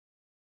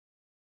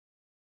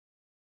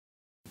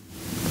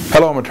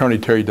Hello, I'm Attorney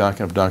Terry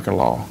Duncan of Duncan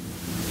Law.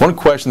 One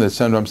question that's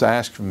sometimes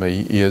asked of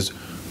me is,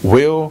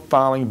 will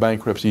filing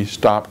bankruptcy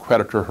stop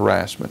creditor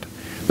harassment?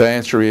 The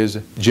answer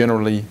is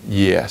generally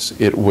yes,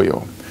 it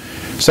will.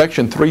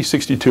 Section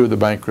 362 of the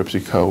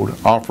Bankruptcy Code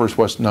offers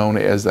what's known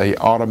as an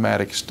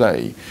automatic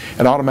stay.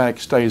 An automatic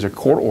stay is a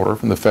court order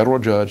from the federal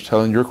judge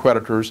telling your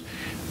creditors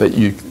that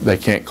they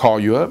can't call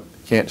you up,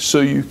 can't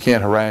sue you,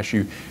 can't harass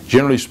you.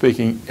 Generally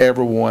speaking,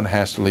 everyone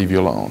has to leave you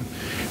alone.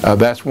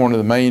 That's one of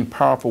the main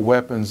powerful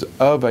weapons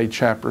of a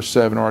Chapter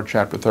 7 or a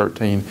Chapter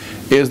 13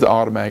 is the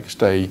automatic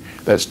stay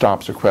that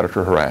stops the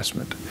creditor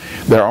harassment.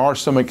 There are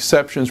some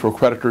exceptions where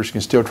creditors can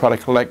still try to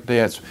collect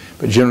debts,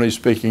 but generally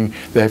speaking,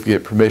 they have to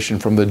get permission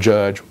from the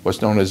judge,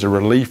 what's known as a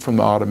relief from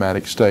the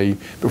automatic stay,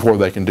 before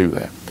they can do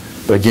that.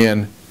 But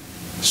again,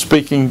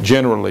 speaking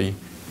generally,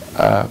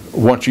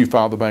 once you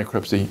file the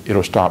bankruptcy,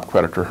 it'll stop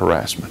creditor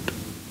harassment.